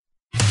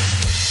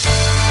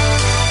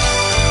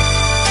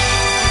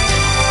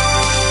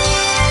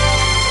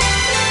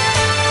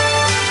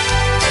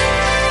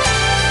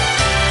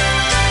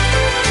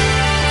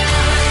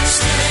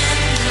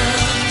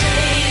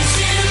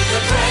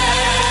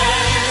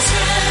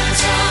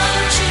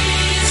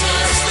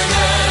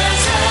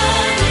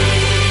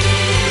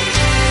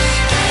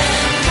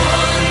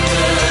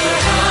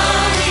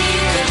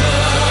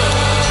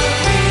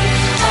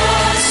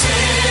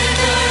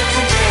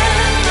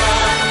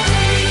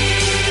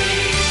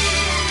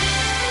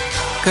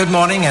Good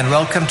morning and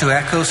welcome to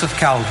Echoes of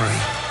Calvary.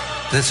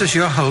 This is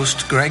your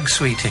host, Greg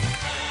Sweeting.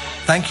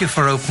 Thank you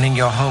for opening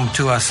your home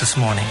to us this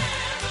morning.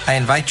 I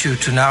invite you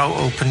to now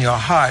open your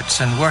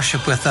hearts and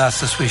worship with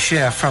us as we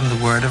share from the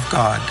Word of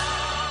God.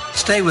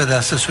 Stay with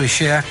us as we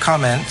share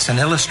comments and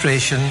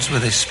illustrations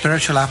with a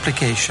spiritual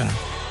application,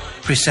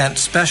 present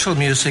special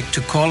music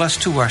to call us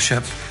to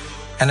worship,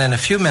 and in a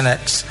few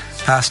minutes,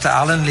 Pastor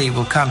Alan Lee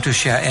will come to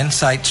share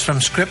insights from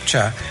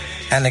Scripture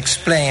and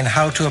explain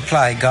how to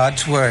apply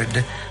God's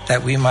Word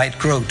that we might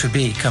grow to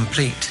be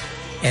complete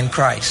in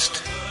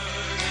Christ.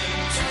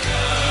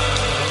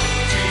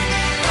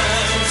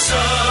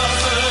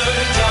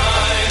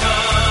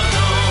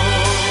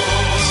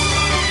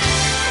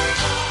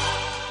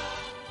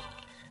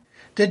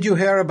 Did you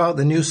hear about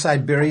the new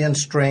Siberian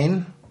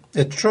Strain?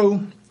 It's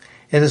true.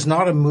 It is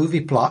not a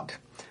movie plot,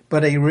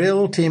 but a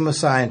real team of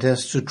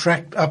scientists who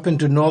trekked up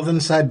into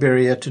northern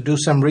Siberia to do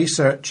some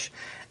research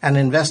and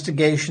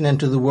investigation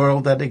into the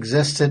world that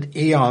existed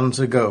eons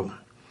ago.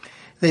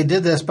 They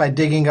did this by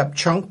digging up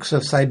chunks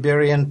of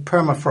Siberian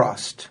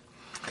permafrost.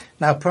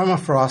 Now,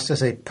 permafrost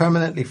is a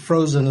permanently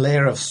frozen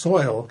layer of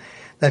soil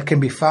that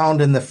can be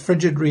found in the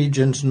frigid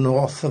regions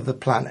north of the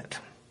planet.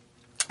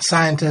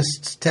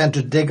 Scientists tend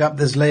to dig up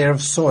this layer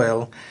of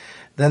soil,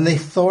 then they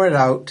thaw it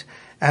out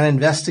and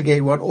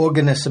investigate what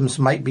organisms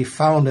might be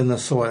found in the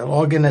soil,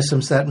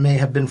 organisms that may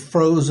have been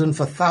frozen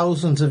for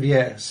thousands of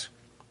years.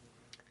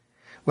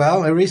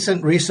 Well, a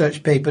recent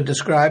research paper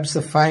describes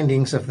the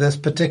findings of this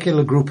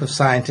particular group of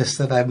scientists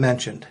that I've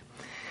mentioned.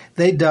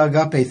 They dug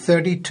up a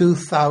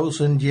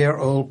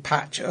 32,000-year-old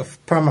patch of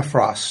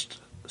permafrost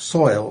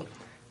soil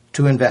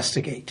to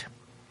investigate.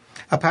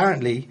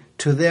 Apparently,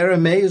 to their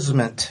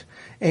amazement,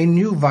 a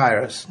new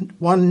virus,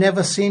 one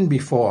never seen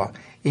before,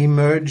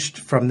 emerged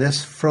from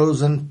this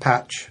frozen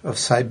patch of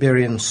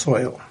Siberian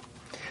soil.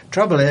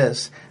 Trouble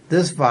is,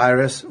 this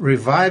virus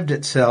revived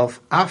itself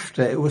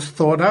after it was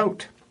thawed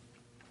out.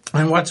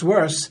 And what's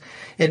worse,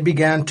 it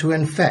began to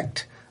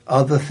infect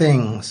other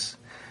things.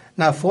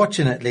 Now,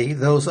 fortunately,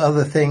 those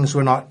other things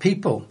were not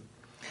people.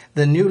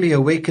 The newly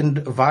awakened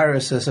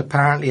viruses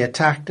apparently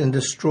attacked and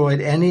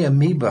destroyed any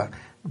amoeba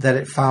that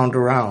it found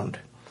around.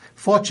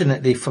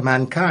 Fortunately for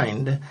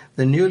mankind,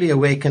 the newly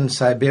awakened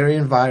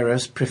Siberian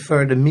virus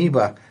preferred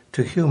amoeba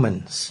to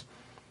humans.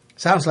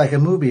 Sounds like a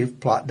movie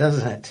plot,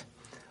 doesn't it?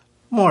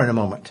 More in a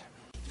moment.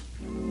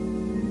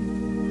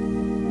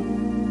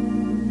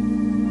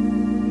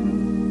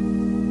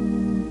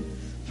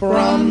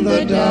 From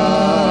the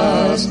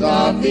dust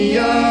of the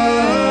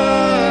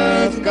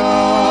earth,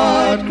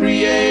 God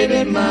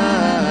created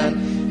man.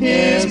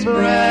 His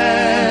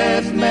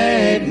breath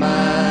made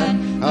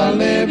man a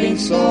living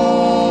soul.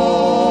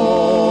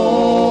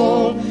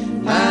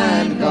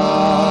 And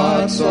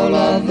God so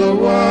loved the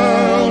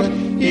world,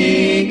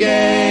 He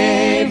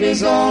gave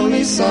His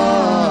only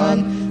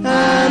Son.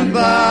 And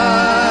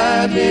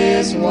that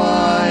is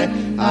why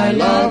I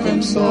love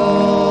Him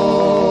so.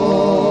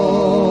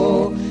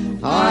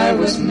 I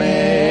was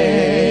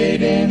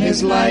made in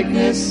His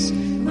likeness,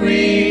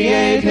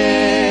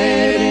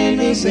 created in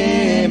His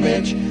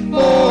image,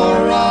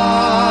 for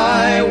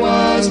I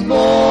was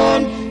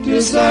born to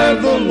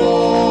serve the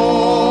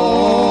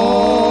Lord.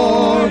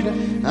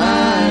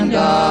 And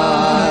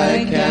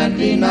I can't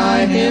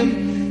deny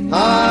Him,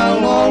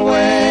 I'll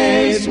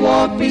always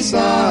walk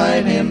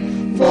beside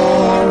Him, for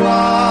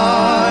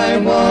I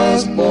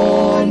was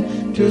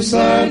born to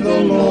serve the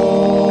Lord.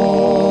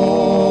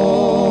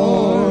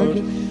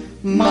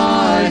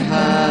 My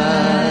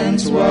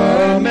hands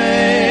were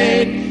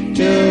made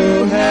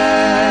to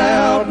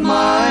help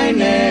my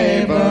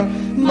neighbor.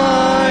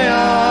 My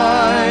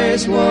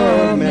eyes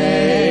were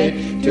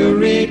made to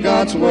read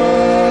God's Word.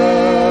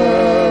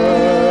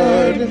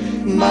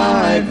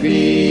 My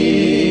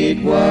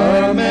feet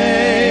were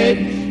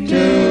made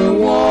to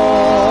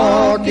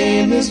walk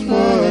in His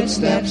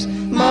footsteps.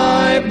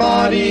 My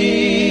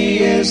body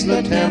is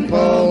the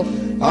temple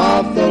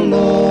of the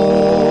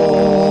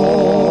Lord.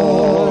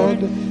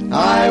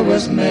 I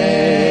was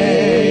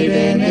made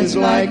in His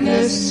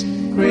likeness,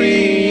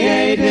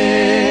 created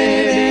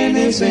in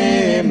His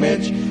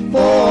image,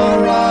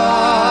 for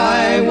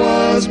I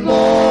was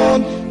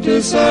born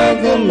to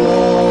serve the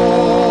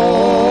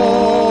Lord.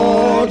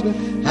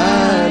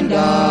 And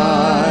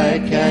I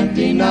can't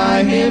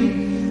deny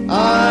Him,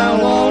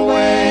 I'll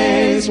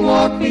always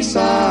walk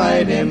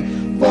beside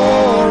Him,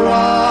 for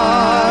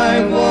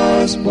I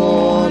was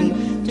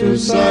born to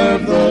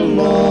serve the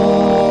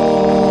Lord.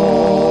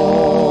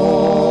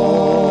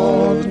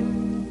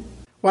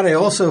 What I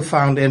also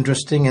found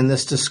interesting in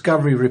this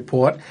discovery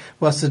report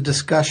was the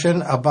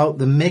discussion about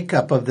the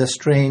makeup of this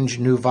strange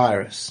new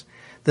virus.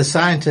 The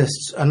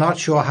scientists are not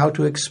sure how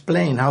to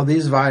explain how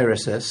these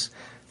viruses,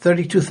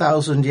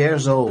 32,000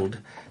 years old,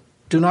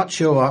 do not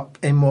show up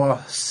a more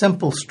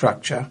simple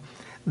structure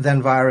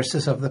than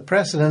viruses of the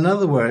present. In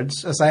other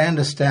words, as I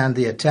understand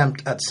the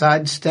attempt at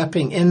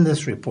sidestepping in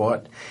this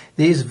report,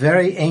 these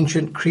very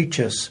ancient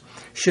creatures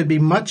should be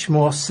much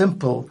more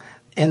simple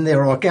in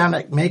their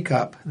organic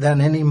makeup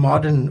than any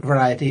modern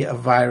variety of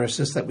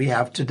viruses that we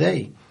have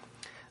today.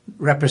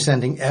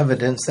 representing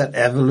evidence that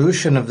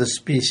evolution of the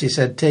species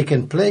had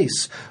taken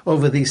place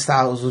over these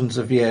thousands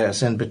of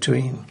years in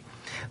between.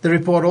 The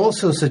report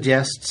also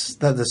suggests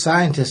that the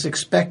scientists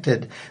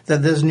expected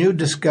that this new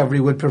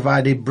discovery would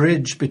provide a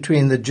bridge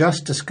between the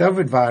just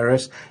discovered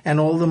virus and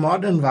all the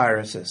modern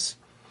viruses.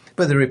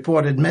 But the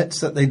report admits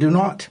that they do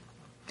not.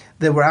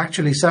 There were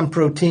actually some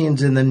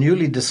proteins in the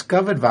newly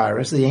discovered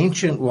virus, the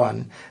ancient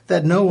one,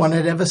 that no one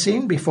had ever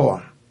seen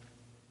before.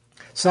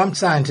 Some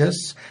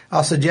scientists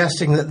are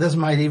suggesting that this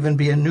might even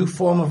be a new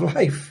form of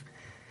life.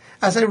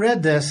 As I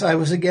read this, I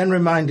was again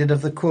reminded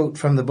of the quote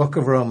from the book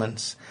of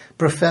Romans,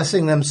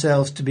 "Professing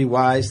themselves to be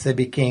wise, they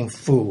became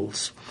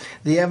fools."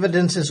 The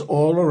evidence is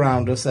all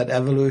around us that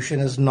evolution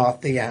is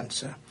not the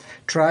answer.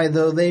 Try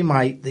though they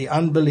might, the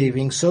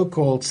unbelieving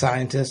so-called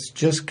scientists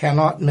just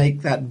cannot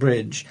make that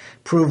bridge,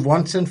 prove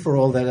once and for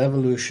all that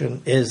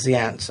evolution is the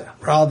answer.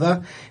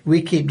 Rather,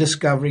 we keep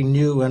discovering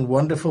new and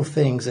wonderful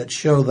things that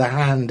show the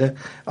hand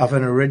of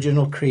an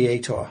original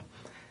creator.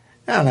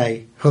 And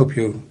I hope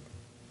you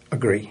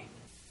agree.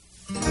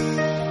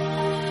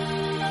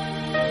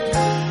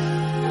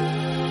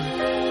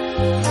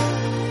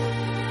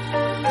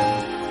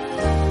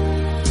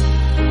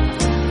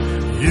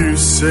 You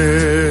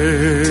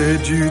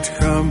said you'd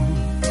come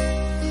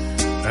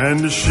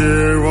and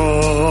share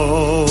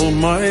all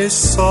my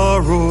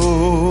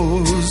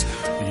sorrows.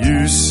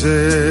 You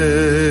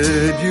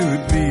said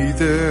you'd be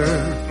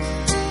there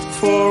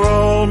for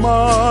all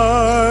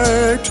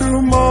my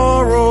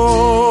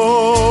tomorrows.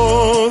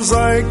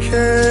 I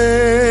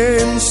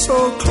came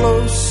so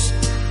close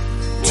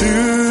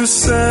to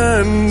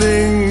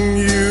sending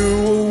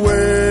you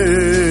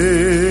away,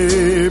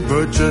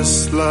 but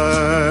just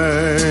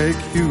like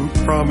you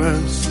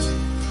promised,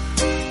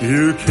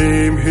 you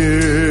came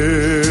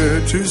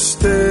here to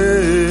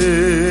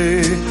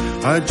stay.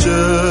 I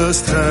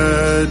just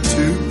had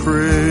to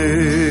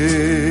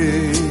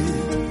pray.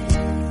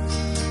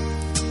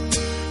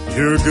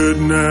 Your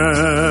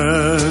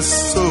goodness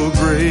so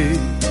great,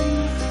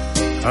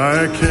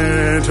 I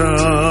can't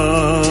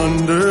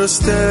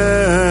understand.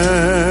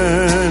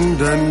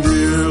 And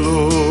dear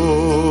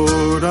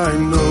Lord, I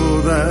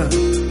know that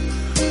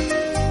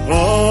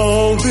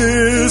all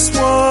this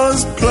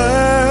was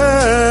planned.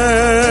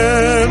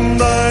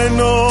 I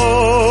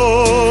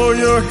know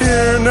you're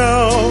here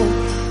now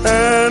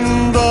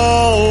and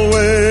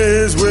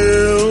always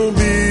will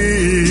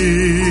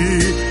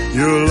be.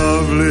 Your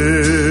love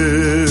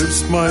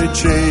lifts my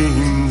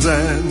chains,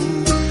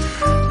 and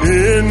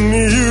in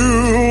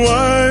you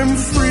I'm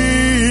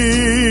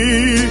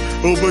free.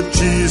 Oh, but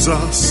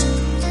Jesus,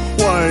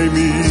 why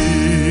me?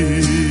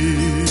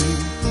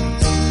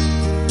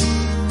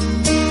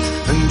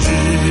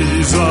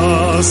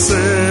 Jesus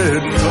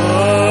said,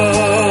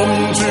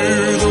 come to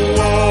the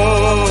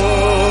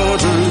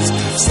waters,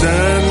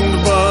 stand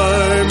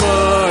by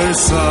my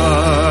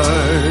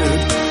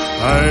side.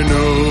 I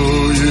know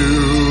you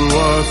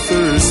are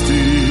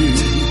thirsty,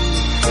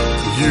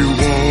 you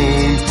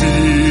won't be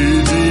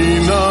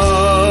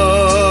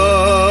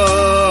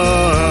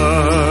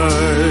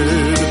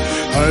denied.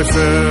 I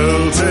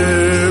felt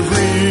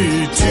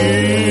every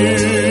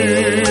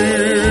teardrop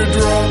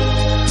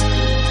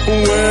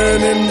when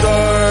in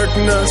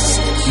darkness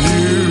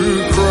you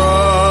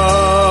cried.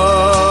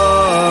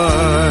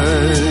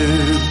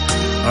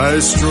 I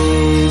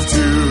strove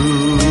to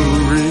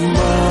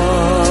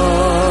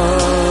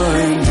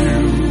remind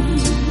you,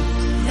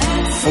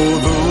 for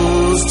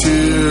those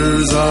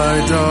tears I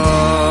died.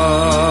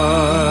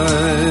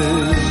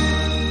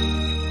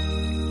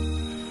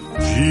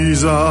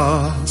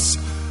 Jesus,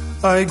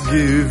 I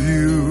give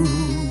you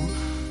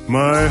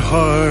my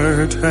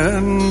heart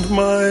and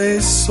my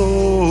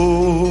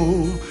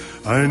soul.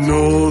 I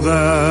know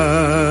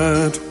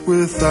that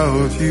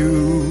without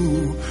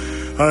you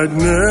I'd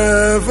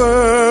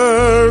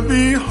never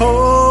be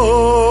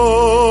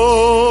whole.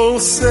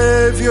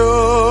 Savior,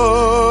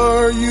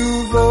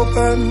 you've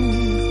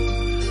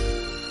opened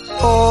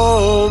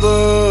all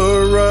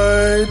the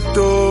right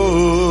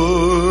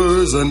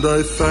doors, and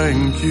I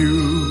thank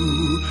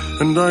you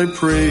and I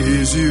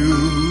praise you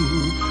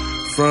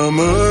from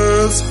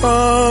earth's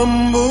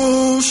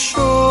humble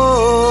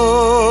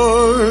shores.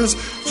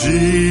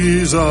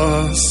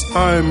 Jesus,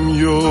 I'm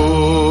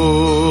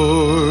yours.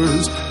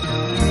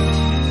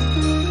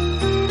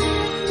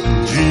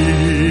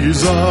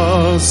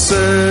 Jesus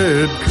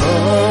said,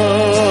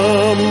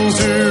 come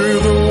to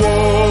the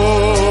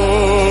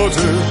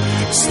water,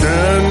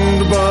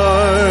 stand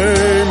by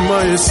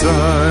my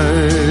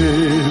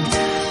side.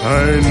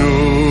 I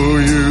know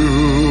you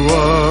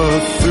are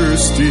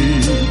thirsty,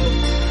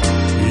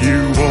 you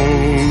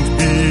won't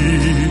be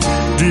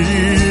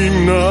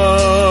denied.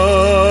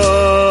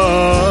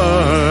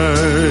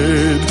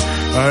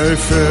 I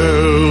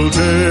felt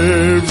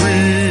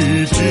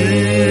every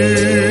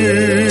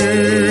teardrop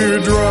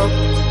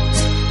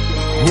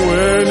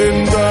when in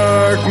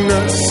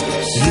darkness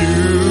you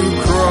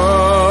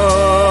cried.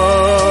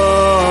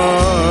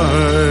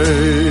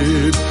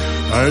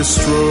 I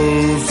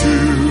strove to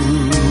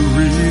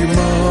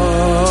remind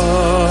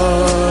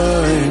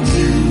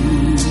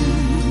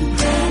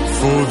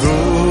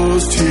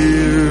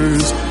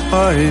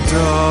I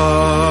died.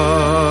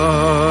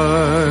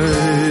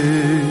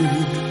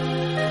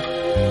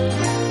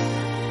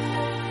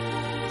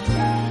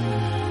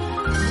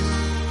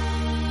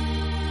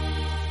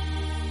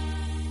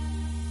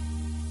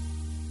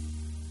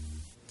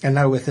 And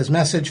now with his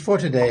message for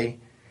today,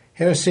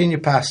 here's Senior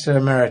Pastor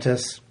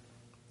Emeritus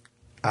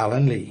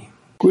Alan Lee.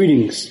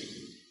 Greetings.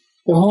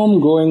 The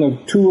homegoing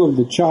of two of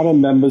the charter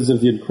members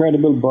of the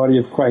incredible body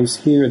of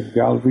Christ here at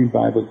Belivers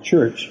Bible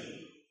Church,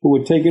 who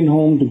were taken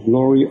home to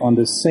glory on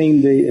the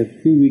same day a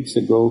few weeks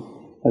ago,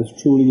 has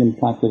truly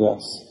impacted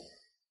us.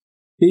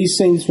 These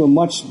saints were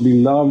much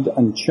beloved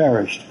and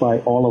cherished by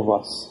all of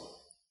us.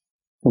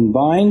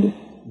 Combined,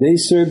 they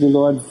served the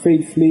Lord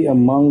faithfully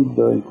among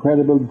the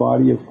incredible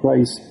body of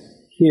Christ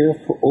here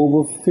for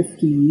over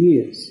 50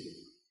 years.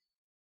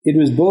 It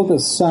was both a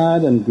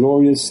sad and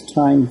glorious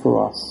time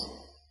for us.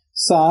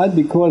 Sad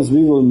because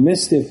we will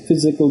miss their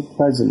physical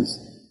presence,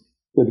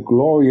 but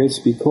glorious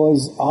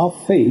because our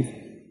faith,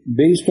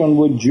 based on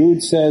what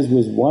Jude says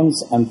was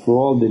once and for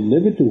all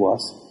delivered to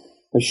us,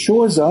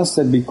 assures us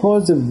that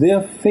because of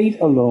their faith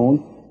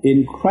alone,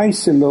 in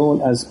Christ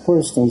alone as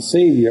personal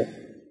Savior,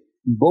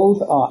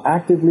 both are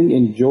actively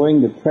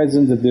enjoying the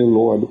presence of their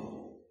Lord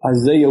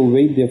as they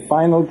await their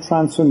final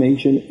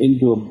transformation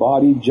into a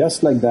body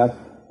just like that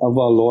of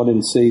our Lord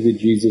and Savior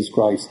Jesus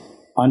Christ,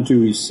 and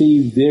to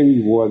receive their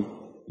reward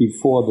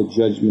before the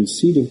judgment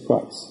seat of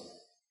Christ.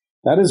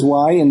 That is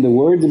why, in the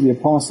words of the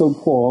Apostle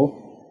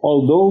Paul,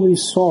 although we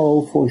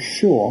sorrow for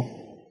sure,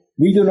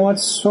 we do not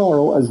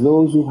sorrow as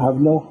those who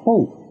have no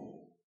hope.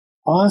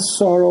 Our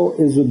sorrow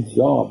is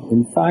absorbed.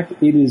 In fact,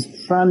 it is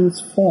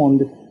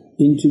transformed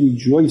into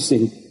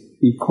rejoicing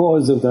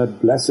because of that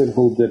blessed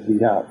hope that we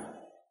have.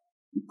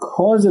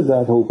 Because of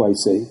that hope, I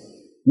say,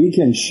 we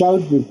can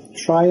shout with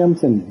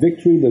triumph and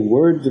victory the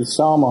words of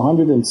Psalm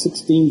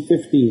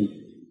 116:15.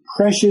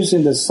 Precious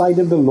in the sight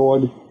of the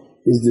Lord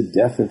is the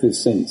death of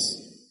his saints.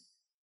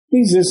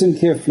 Please listen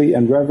carefully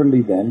and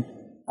reverently then,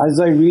 as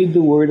I read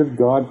the word of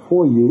God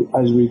for you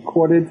as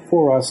recorded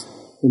for us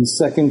in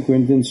 2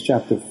 Corinthians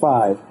chapter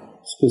 5,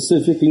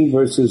 specifically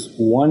verses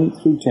 1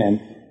 through 10,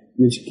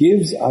 which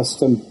gives us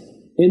some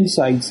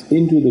insights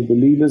into the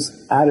believer's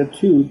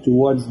attitude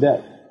towards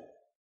death.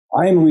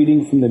 I am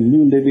reading from the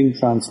New Living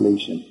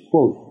Translation.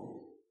 Quote,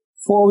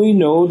 "For we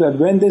know that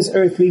when this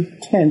earthly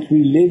tent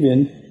we live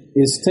in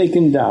is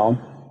taken down,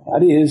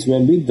 that is,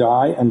 when we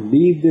die and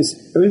leave this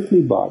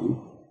earthly body,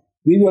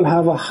 we will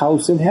have a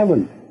house in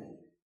heaven,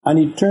 an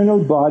eternal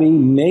body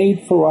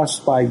made for us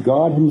by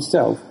God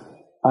himself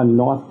and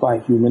not by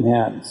human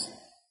hands.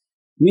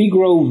 We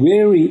grow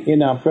weary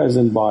in our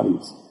present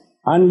bodies,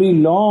 and we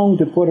long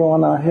to put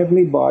on our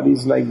heavenly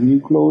bodies like new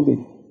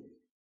clothing.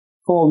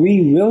 For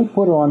we will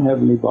put on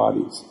heavenly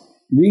bodies.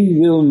 We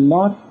will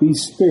not be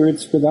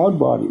spirits without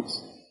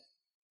bodies.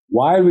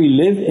 While we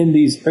live in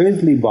these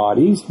earthly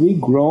bodies, we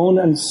groan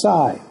and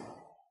sigh.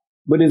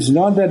 But it's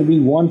not that we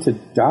want to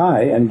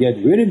die and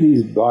get rid of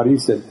these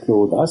bodies that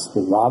clothe us,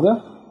 but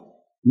rather,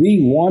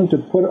 we want to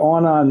put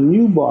on our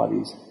new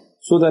bodies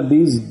so that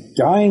these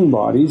dying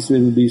bodies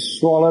will be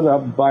swallowed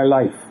up by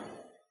life.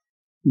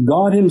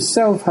 God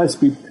himself has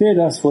prepared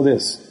us for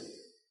this,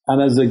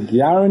 and as a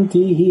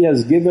guarantee, he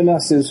has given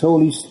us his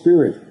Holy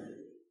Spirit.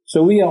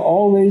 So we are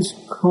always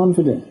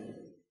confident,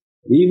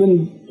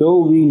 even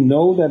though we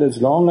know that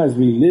as long as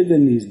we live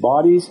in these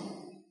bodies,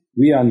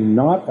 we are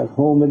not at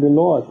home with the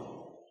Lord.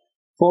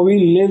 For we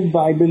live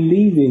by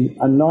believing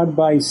and not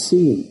by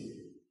seeing.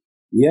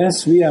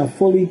 Yes, we are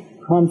fully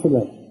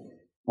confident,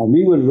 and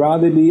we would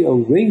rather be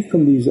away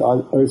from these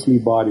earthly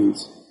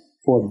bodies,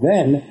 for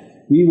then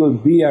we will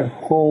be at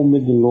home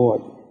with the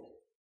Lord.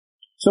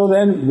 So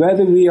then,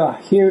 whether we are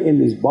here in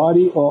this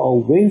body or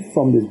away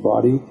from this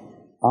body,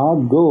 our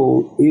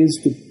goal is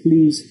to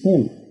please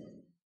him.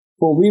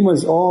 For we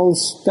must all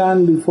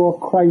stand before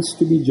Christ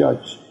to be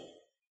judged.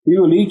 We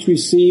will each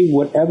receive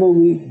whatever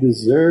we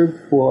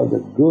deserve for the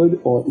good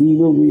or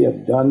evil we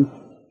have done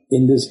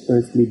in this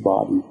earthly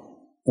body.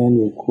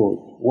 End of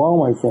quote. Wow,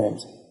 my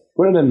friends,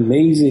 what an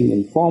amazing,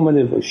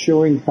 informative,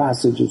 assuring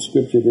passage of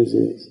Scripture this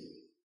is.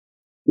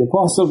 The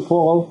Apostle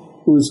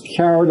Paul, who is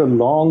carried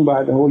along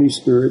by the Holy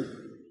Spirit,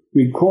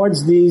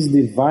 records these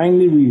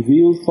divinely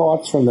revealed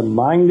thoughts from the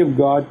mind of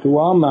God to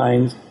our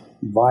minds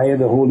via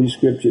the Holy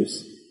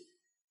Scriptures.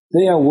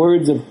 They are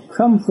words of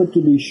comfort,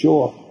 to be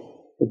sure,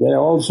 but they are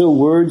also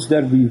words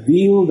that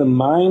reveal the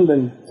mind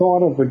and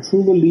thought of a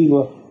true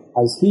believer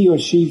as he or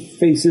she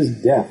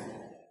faces death,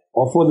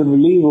 or for the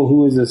believer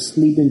who is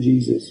asleep in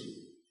Jesus.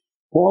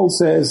 Paul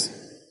says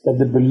that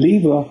the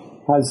believer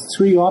has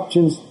three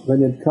options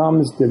when it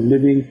comes to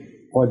living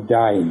or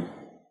dying.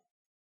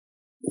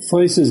 The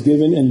first is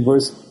given in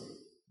verses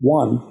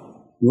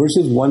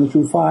 1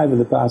 through 5 of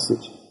the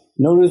passage.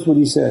 Notice what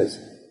he says.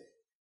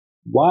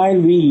 While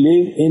we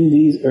live in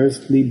these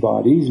earthly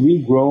bodies,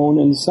 we groan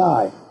and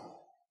sigh.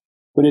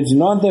 But it's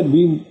not that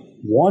we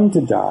want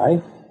to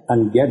die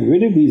and get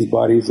rid of these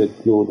bodies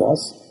that clothe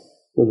us,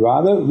 but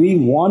rather we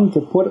want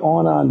to put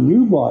on our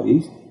new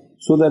bodies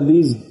so that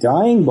these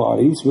dying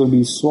bodies will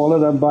be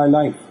swallowed up by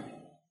life.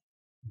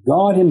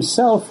 God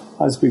himself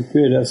has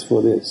prepared us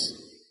for this,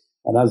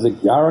 and as a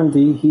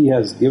guarantee, he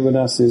has given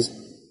us his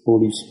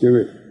Holy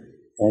Spirit.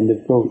 End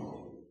of quote.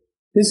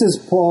 This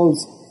is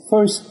Paul's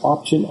first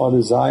option or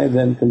desire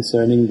then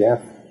concerning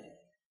death.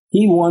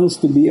 He wants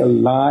to be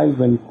alive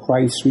when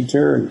Christ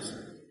returns.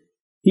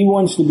 He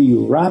wants to be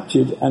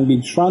raptured and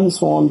be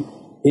transformed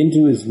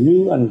into his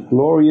new and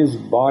glorious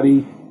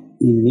body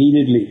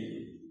immediately.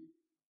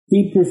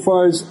 He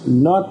prefers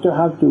not to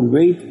have to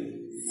wait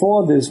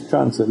for this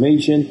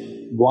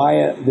transformation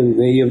via the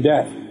way of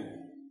death.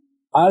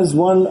 As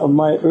one of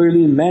my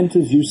early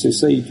mentors used to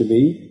say to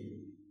me,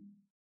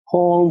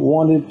 Paul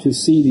wanted to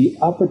see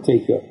the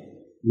upper-taker,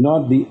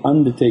 not the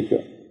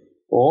undertaker.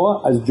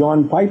 Or, as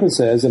John Piper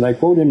says, and I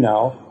quote him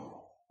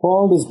now,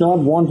 Paul does not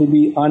want to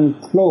be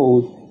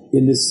unclothed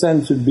in the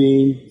sense of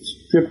being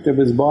stripped of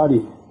his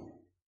body.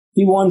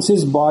 He wants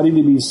his body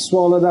to be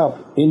swallowed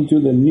up into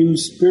the new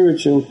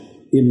spiritual,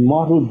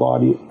 immortal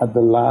body at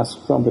the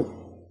last trumpet.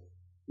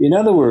 In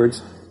other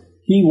words,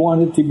 he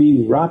wanted to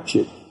be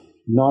raptured,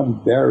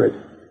 not buried.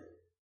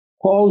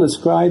 Paul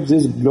describes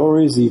this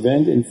glorious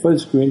event in 1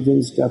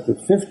 Corinthians chapter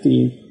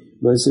 15,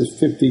 verses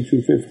 50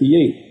 through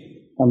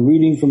 58. I'm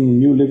reading from the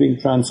New Living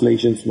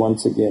Translations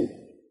once again.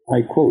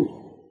 I quote,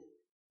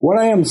 "What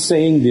I am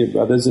saying, dear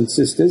brothers and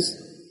sisters,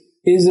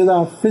 is that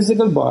our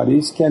physical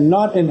bodies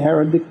cannot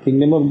inherit the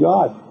kingdom of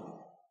God.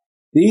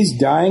 These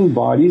dying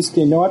bodies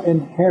cannot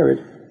inherit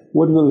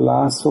what will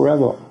last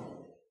forever.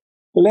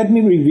 But let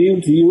me reveal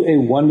to you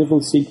a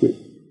wonderful secret.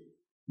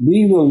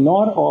 We will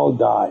not all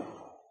die,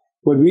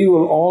 but we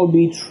will all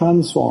be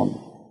transformed.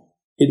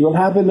 It will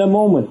happen in a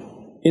moment,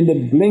 in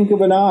the blink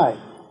of an eye,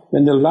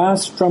 when the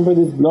last trumpet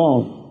is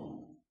blown.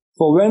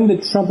 For when the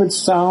trumpet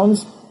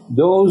sounds,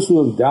 those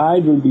who have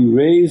died will be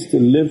raised to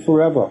live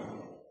forever,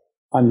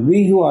 and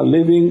we who are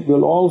living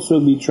will also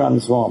be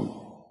transformed.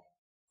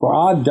 For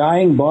our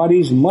dying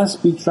bodies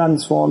must be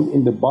transformed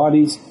into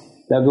bodies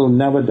that will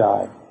never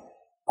die.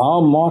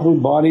 Our mortal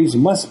bodies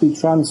must be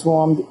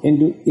transformed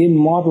into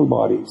immortal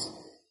bodies.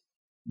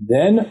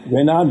 Then,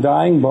 when our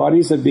dying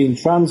bodies have been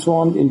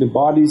transformed into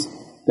bodies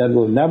that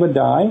will never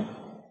die,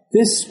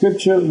 this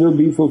scripture will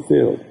be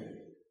fulfilled.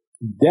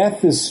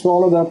 Death is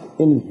swallowed up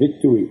in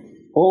victory.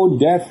 O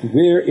death,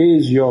 where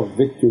is your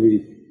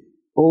victory?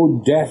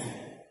 O death,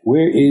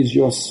 where is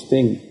your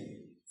sting?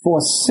 For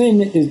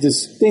sin is the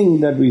sting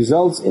that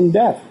results in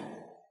death,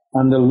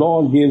 and the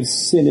law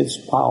gives sin its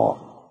power.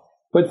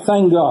 But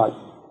thank God,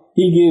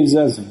 he gives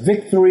us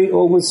victory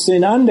over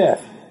sin and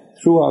death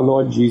through our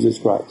Lord Jesus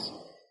Christ.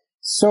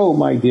 So,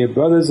 my dear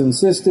brothers and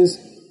sisters,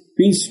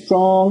 be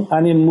strong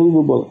and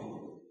immovable.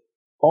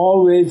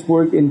 Always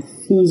work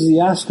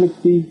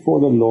enthusiastically for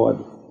the Lord,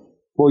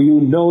 for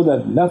you know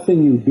that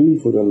nothing you do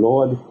for the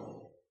Lord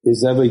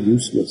is ever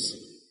useless."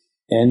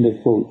 End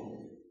of quote.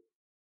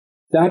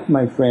 That,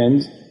 my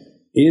friends,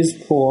 is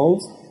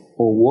Paul's,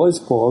 or was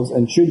Paul's,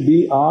 and should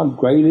be our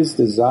greatest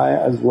desire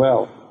as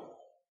well,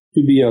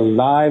 to be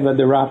alive at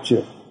the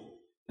rapture.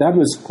 That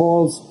was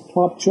Paul's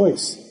top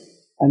choice,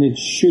 and it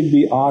should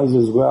be ours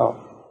as well.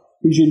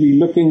 We should be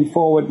looking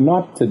forward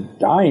not to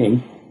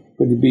dying,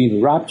 but to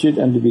being raptured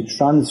and to be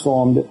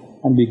transformed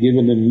and be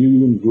given a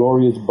new and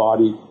glorious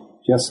body,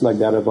 just like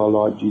that of our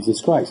Lord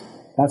Jesus Christ.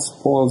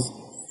 That's Paul's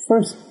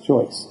first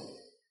choice,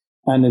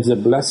 and it's a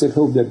blessed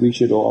hope that we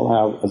should all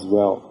have as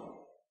well.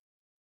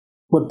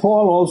 But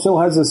Paul also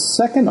has a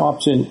second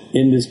option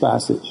in this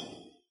passage,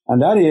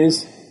 and that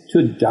is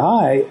to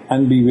die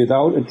and be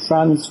without a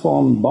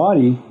transformed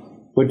body,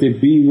 but to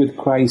be with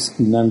Christ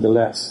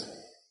nonetheless.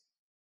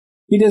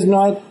 He does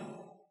not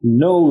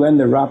know when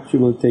the rapture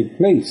will take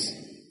place.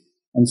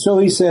 And so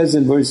he says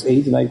in verse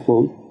 8, and I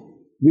quote,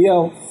 "We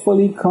are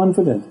fully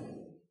confident,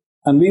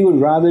 and we would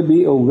rather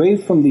be away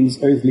from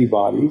these earthly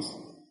bodies,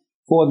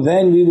 for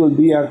then we will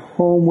be at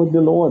home with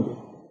the Lord.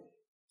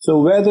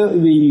 So whether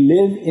we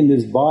live in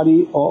this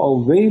body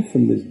or away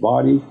from this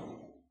body,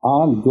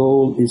 our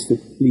goal is to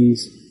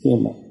please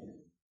him."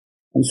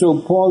 And so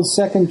Paul's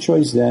second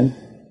choice then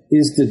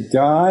is to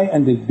die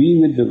and to be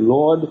with the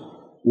Lord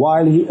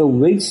while he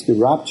awaits the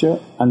rapture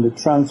and the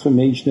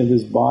transformation of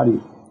his body.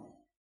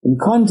 In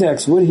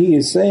context, what he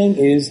is saying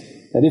is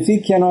that if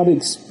he cannot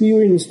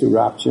experience the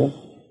rapture,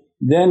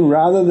 then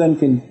rather than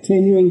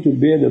continuing to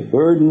bear the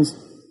burdens,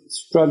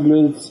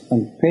 struggles,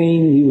 and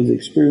pain he was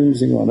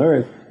experiencing on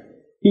earth,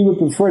 he would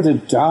prefer to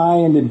die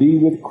and to be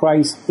with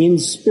Christ in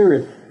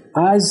spirit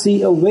as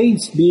he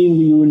awaits being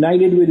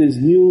reunited with his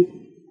new,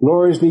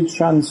 gloriously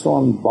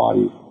transformed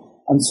body.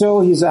 And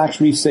so he's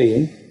actually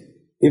saying,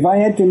 if I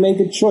had to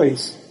make a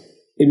choice,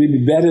 it would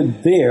be better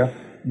there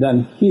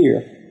than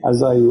here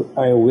as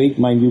I await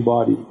my new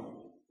body.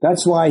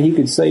 That's why he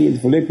could say in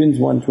Philippians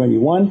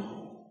 1:21,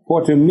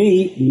 "For to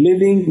me,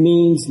 living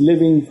means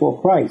living for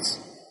Christ,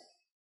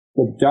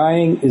 but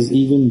dying is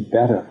even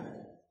better."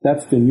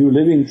 That's the New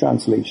Living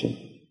Translation.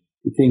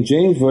 The King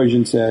James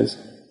Version says,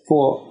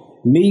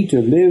 "For me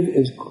to live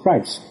is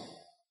Christ,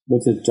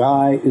 but to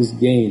die is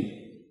gain."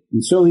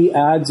 And so he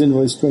adds in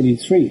verse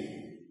 23,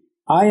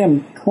 "I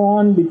am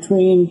torn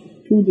between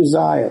two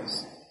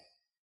desires.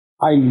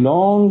 I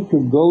long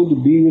to go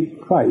to be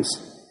with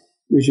Christ,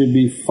 which would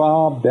be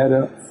far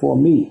better for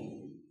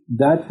me.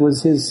 That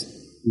was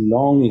his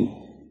longing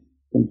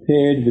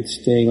compared with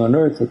staying on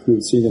earth, as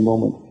we'll see in a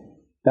moment.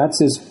 That's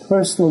his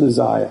personal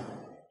desire,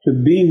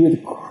 to be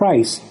with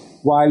Christ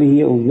while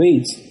he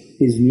awaits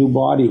his new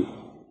body.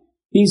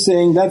 He's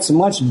saying that's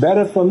much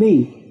better for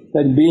me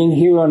than being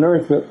here on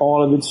earth with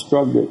all of its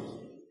struggles.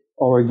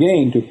 Or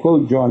again, to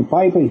quote John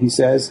Piper, he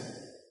says,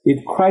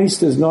 if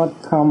Christ does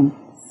not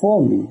come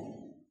for me,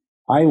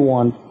 I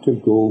want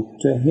to go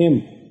to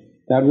him.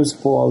 That was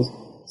Paul's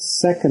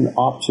second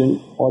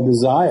option or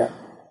desire.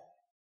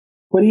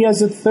 But he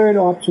has a third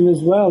option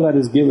as well that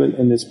is given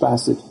in this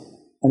passage,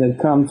 and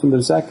it comes from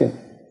the second.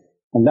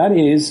 And that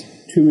is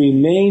to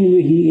remain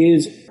where he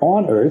is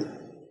on earth,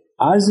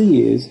 as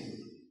he is,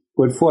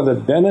 but for the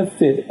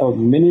benefit of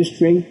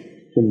ministering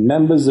to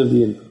members of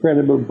the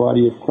incredible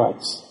body of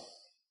Christ.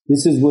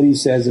 This is what he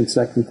says in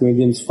 2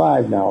 Corinthians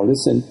 5 now.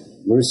 Listen,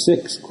 verse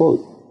 6, quote,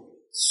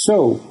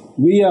 so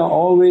we are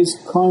always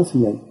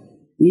confident,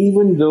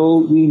 even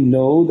though we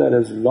know that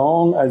as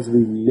long as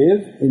we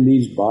live in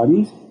these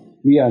bodies,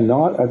 we are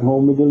not at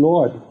home with the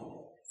Lord.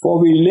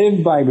 For we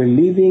live by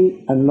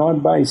believing and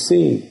not by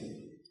seeing.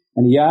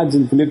 And he adds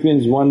in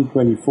Philippians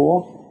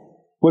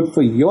 1:24, but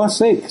for your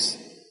sakes,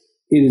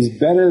 it is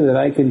better that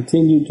I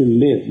continue to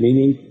live,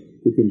 meaning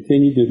to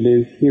continue to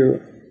live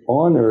here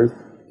on earth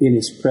in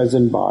his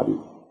present body.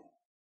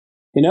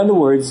 In other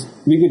words,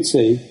 we could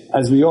say,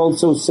 as we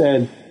also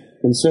said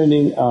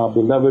concerning our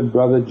beloved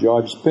brother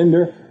George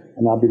Pinder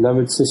and our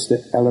beloved sister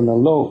Eleanor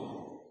Lowe,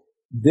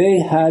 they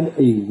had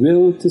a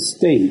will to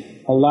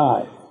stay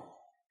alive,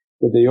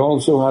 but they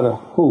also had a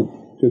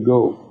hope to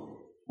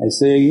go. I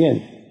say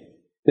again,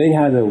 they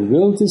had a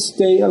will to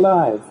stay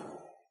alive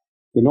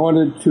in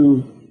order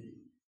to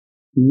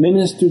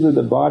minister to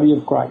the body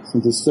of Christ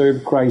and to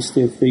serve Christ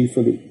there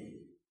faithfully.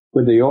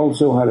 But they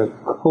also had a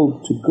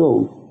hope to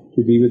go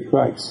to be with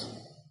Christ.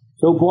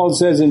 So Paul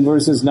says in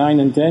verses 9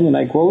 and 10, and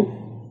I quote,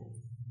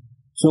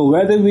 so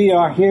whether we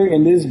are here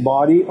in this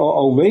body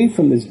or away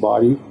from this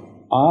body,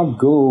 our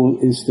goal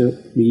is to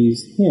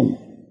please him.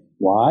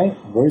 Why?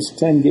 Verse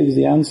 10 gives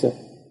the answer.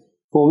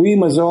 For we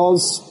must all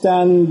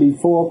stand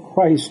before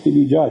Christ to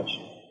be judged.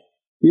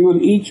 We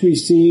will each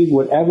receive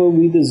whatever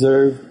we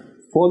deserve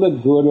for the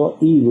good or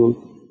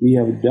evil we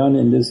have done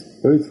in this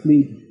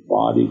earthly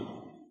body.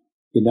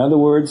 In other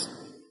words,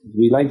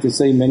 we like to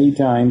say many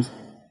times,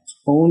 it's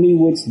only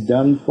what's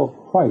done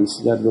for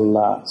Christ that will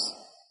last.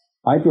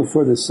 I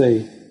prefer to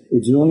say,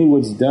 it's only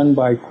what's done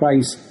by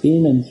Christ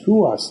in and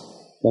through us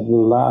that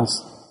will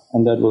last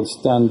and that will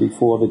stand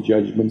before the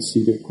judgment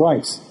seat of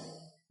Christ.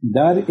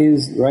 That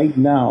is right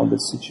now the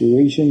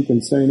situation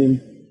concerning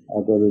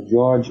our brother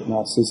George and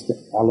our sister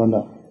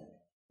Eleanor.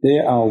 They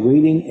are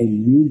awaiting a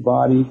new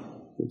body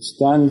that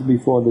stands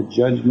before the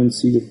judgment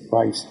seat of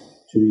Christ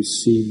to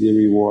receive their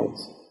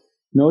rewards.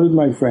 Notice,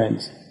 my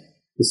friends,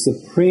 the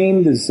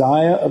supreme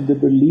desire of the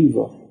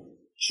believer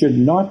should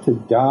not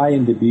to die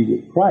and to be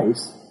with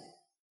Christ.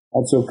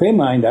 That's okay,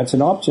 mind, that's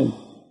an option.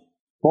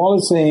 Paul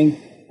is saying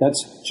that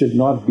should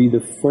not be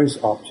the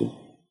first option.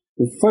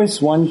 The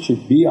first one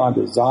should be our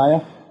desire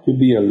to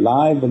be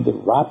alive in the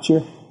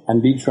rapture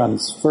and be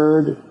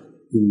transferred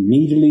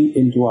immediately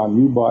into our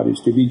new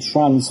bodies, to be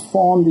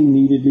transformed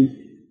immediately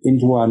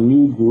into our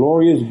new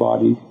glorious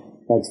body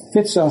that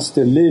fits us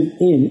to live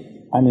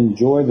in and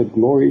enjoy the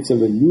glories of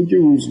the New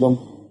Jerusalem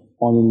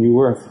on the new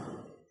earth.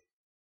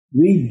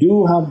 We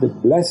do have the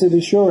blessed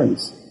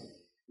assurance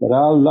that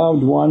our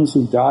loved ones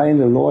who die in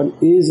the Lord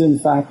is in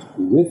fact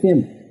with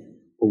him,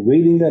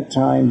 awaiting that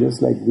time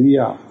just like we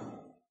are.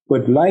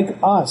 But like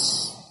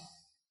us,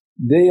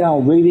 they are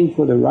waiting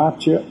for the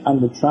rapture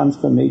and the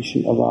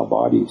transformation of our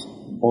bodies,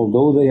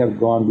 although they have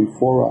gone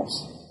before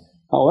us.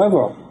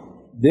 However,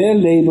 their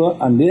labor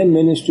and their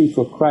ministry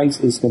for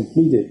Christ is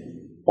completed.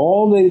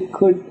 All they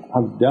could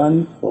have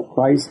done for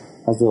Christ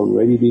has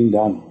already been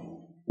done.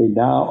 They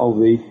now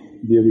await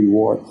their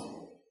rewards.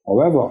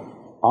 However,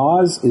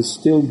 ours is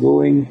still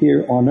going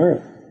here on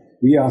earth.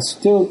 We are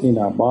still in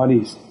our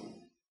bodies,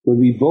 but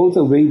we both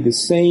await the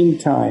same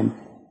time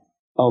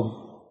of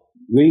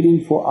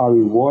waiting for our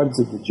rewards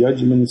at the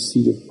judgment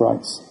seat of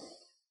Christ.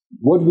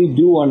 What we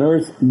do on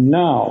earth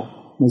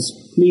now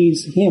must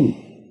please him,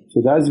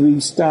 so that as we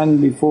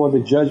stand before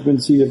the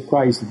judgment seat of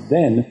Christ,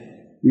 then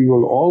we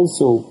will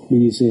also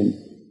please him.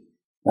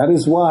 That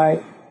is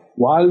why,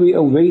 while we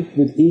await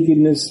with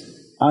eagerness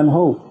and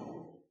hope,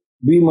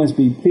 we must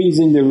be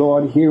pleasing the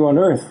Lord here on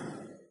earth,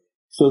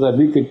 so that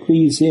we could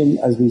please him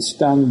as we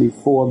stand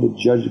before the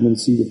judgment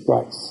seat of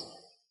Christ.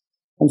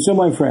 And so,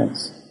 my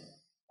friends,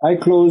 I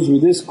close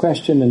with this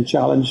question and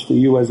challenge for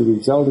you as a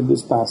result of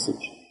this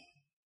passage.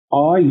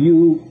 Are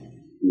you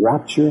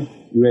rapture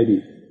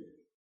ready?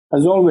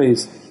 As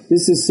always,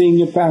 this is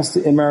Senior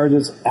Pastor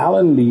Emeritus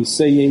Alan Lee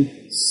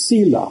saying,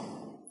 Selah,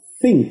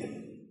 think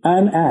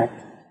and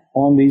act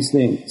on these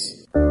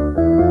things.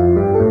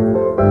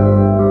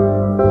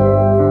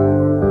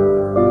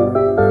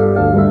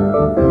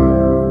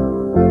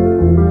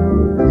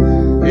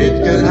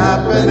 It could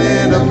happen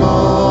in a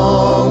moment.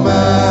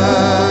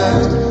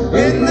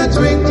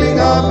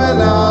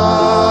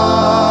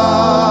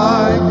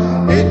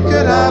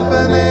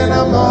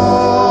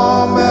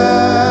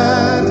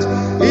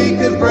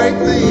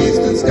 the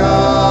eastern sky.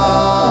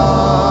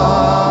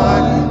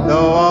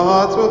 Though our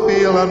hearts will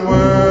feel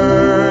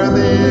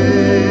unworthy,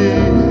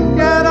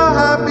 yet how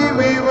happy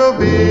we will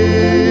be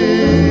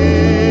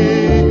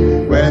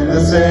when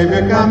the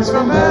Savior comes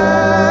from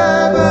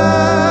heaven,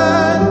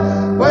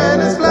 when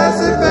His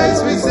blessed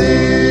face we see.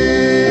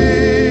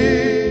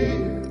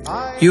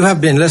 You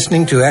have been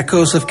listening to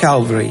Echoes of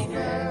Calvary,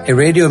 a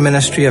radio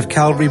ministry of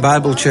Calvary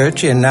Bible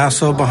Church in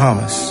Nassau,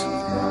 Bahamas.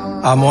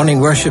 Our morning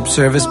worship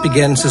service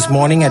begins this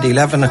morning at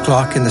 11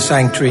 o'clock in the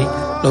sanctuary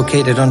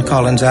located on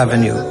Collins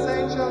Avenue.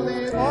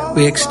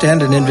 We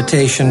extend an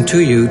invitation to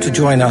you to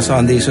join us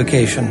on these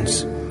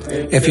occasions.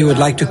 If you would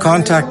like to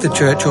contact the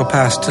church or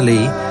Pastor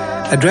Lee,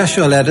 address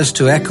your letters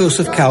to Echoes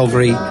of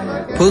Calvary,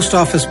 Post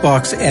Office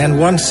Box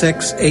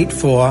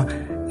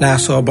N1684,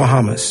 Nassau,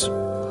 Bahamas.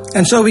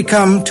 And so we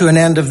come to an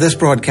end of this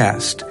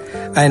broadcast.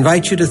 I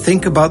invite you to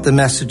think about the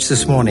message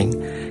this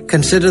morning.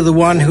 Consider the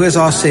one who is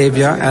our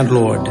Savior and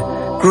Lord.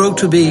 Grow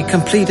to be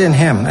complete in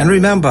Him. And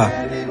remember,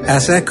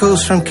 as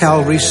echoes from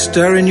Calvary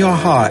stir in your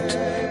heart,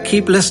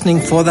 keep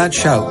listening for that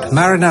shout,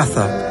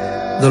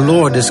 Maranatha, the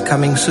Lord is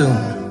coming soon.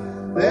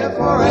 They're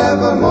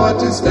forevermore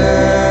to stay.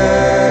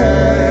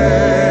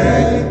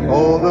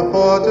 Hold the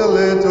fort a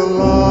little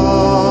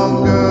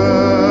longer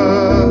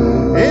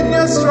in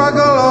your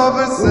struggle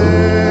over sin.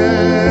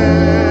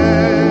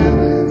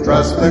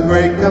 Trust the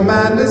great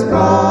commander's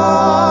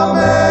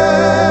promise,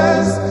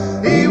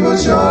 He will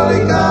surely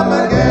come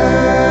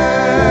again.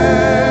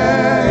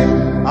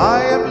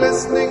 I am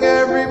listening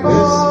every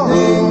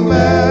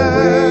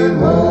moment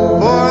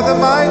for the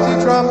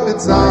mighty trumpet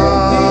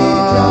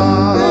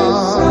sound.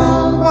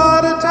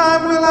 What a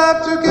time we'll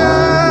have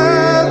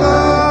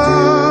together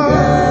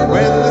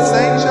when the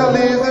saints shall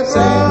leave the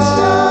ground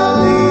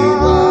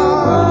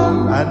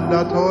and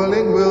our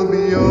toiling will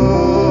be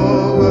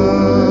over.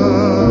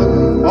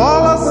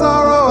 All our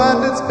sorrow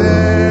and its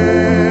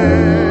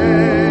pain,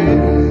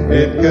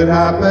 it could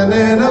happen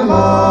in a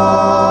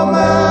moment.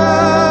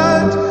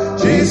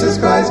 Jesus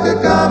Christ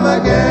could come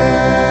again.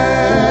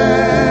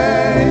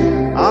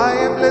 I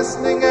am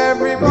listening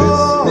every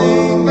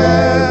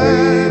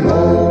moment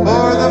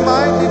for the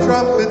mighty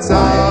trumpet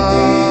sound.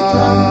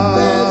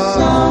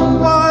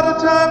 What a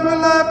time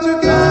we'll have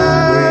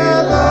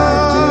together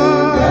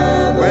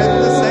when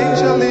the saints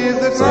shall leave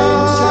the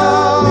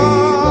ground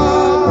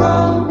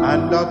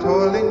and our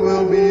toiling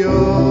will be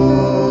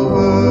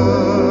over.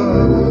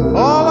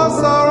 All our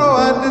sorrow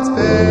and its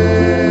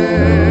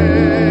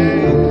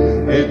pain,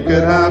 it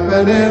could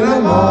happen in a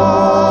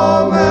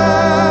moment.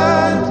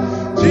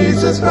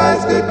 Jesus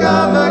Christ could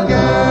come again.